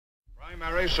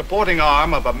Primary supporting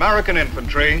arm of American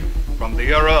infantry, from the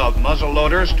era of muzzle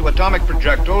loaders to atomic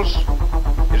projectiles,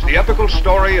 is the epical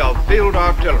story of field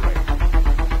artillery,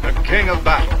 the king of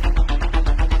battle.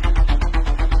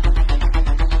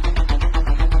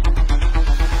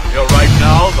 Until right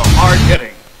now, the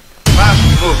hard-hitting,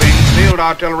 fast-moving field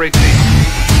artillery team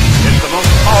is the most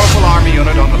powerful Army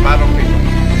unit on the battlefield.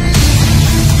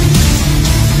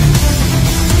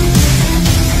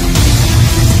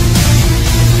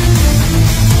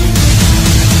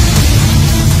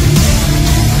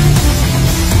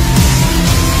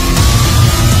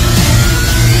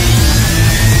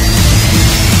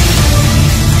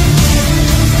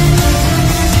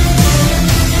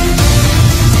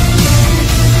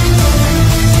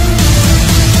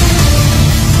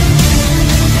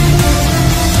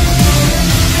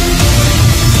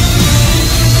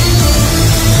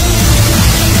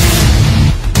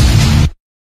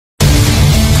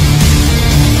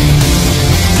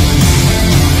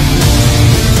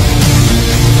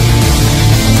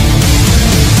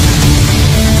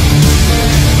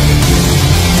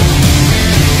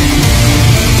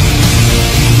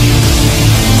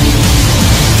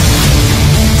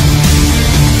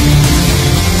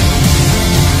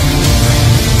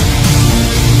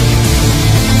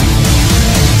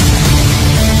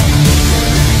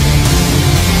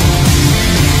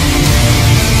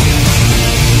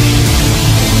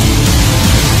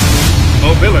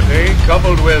 Mobility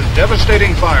coupled with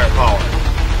devastating firepower.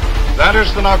 That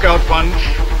is the knockout punch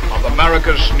of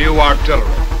America's new artillery.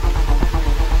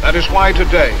 That is why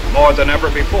today, more than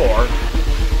ever before,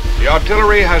 the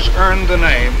artillery has earned the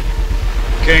name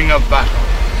King of Battle.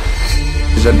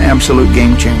 It's an absolute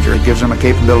game changer. It gives them a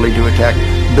capability to attack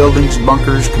buildings,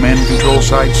 bunkers, command and control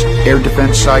sites, air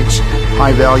defense sites,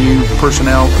 high value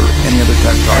personnel, or any other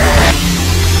type of target.